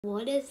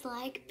What it's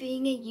like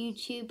being a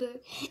YouTuber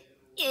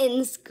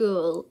in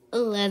school.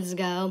 Let's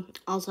go.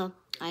 Also,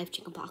 I have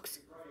chickenpox.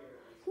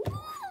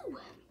 Woo!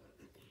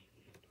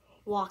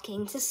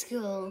 Walking to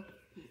school.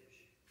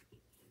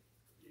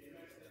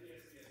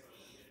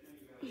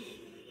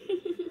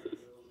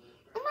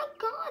 Oh my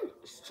god,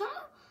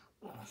 stop.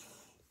 Oh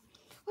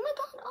my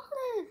god,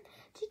 Olive,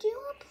 did you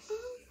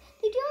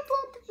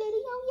upload the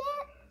video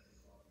yet?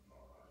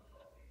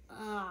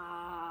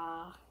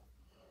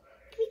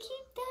 Can we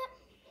keep that?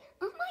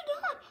 Oh my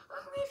god,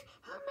 Olive,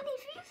 how many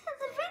views has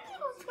the video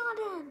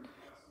gotten?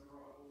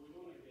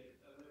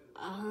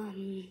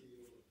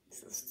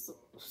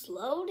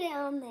 Slow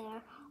down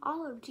there.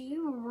 Olive, do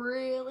you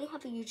really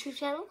have a YouTube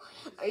channel?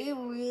 Are you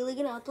really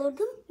gonna upload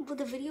them with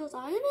the videos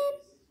I am in?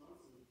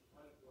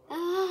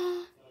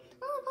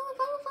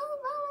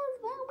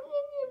 Follow me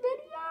in your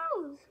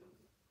videos.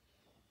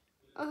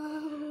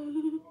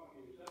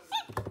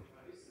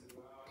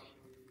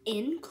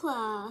 In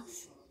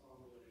class.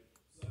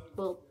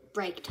 Well,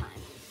 break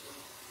time.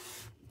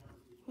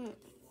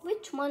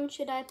 Which one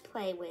should I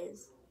play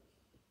with?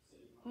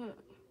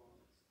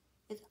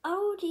 With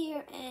Oh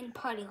Dear and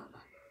Party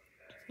Llama.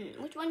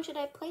 Which one should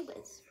I play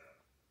with?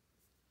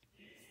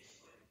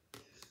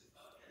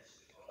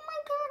 Oh my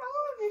god,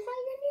 Olive, is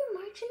that your new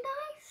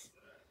merchandise?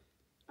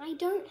 I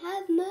don't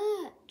have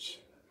merch.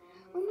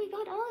 Oh my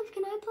god, Olive,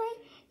 can I play?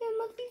 It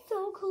must be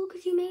so cool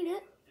because you made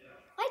it.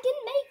 I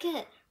didn't make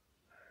it.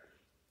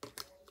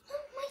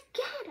 Oh my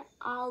god,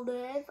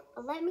 Olive,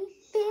 let me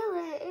feel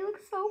it. It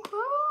looks so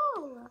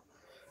cool.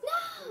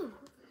 No.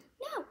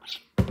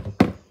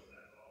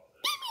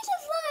 Baby's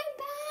just flying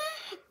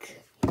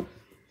back.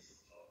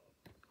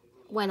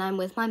 When I'm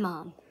with my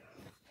mom.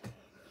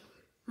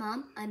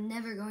 Mom, I'm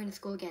never going to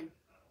school again.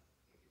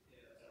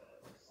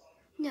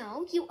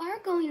 No, you are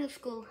going to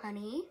school,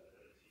 honey.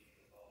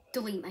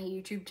 Delete my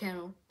YouTube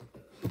channel.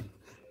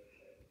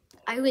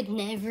 I would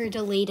never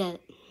delete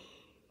it.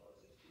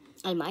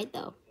 I might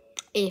though,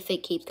 if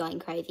it keeps going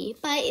crazy.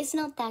 But it's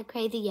not that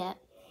crazy yet.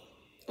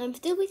 I'm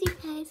still with you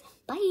guys.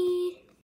 Bye.